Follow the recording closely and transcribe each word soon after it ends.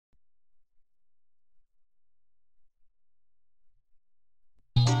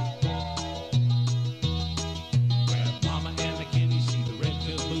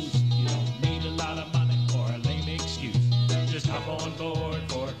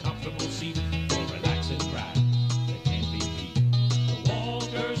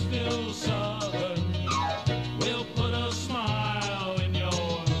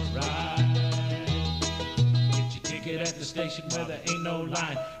station where there ain't no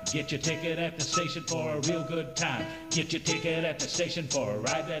line. Get your ticket at the station for a real good time. Get your ticket at the station for a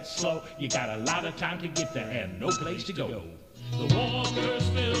ride that's slow. You got a lot of time to get there and no place to go. The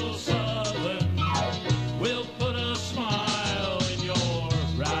Walkersville Southern will put a smile in your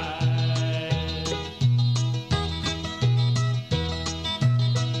ride.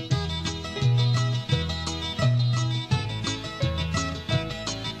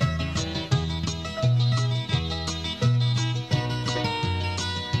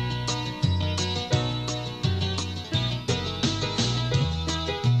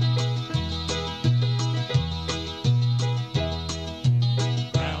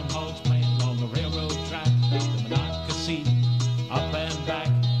 Up and back,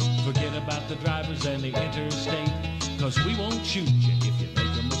 forget about the drivers and the interstate, 'cause we won't shoot you if you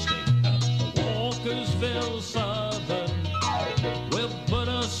make a mistake. The Walkersville Southern will put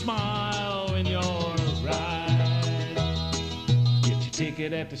a smile in your ride. Get your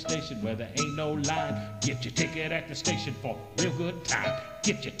ticket at the station where there ain't no line. Get your ticket at the station for a real good time.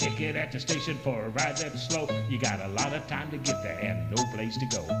 Get your ticket at the station for a ride that's slow. You got a lot of time to get there and no place to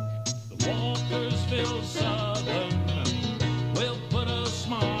go. The Walkersville Southern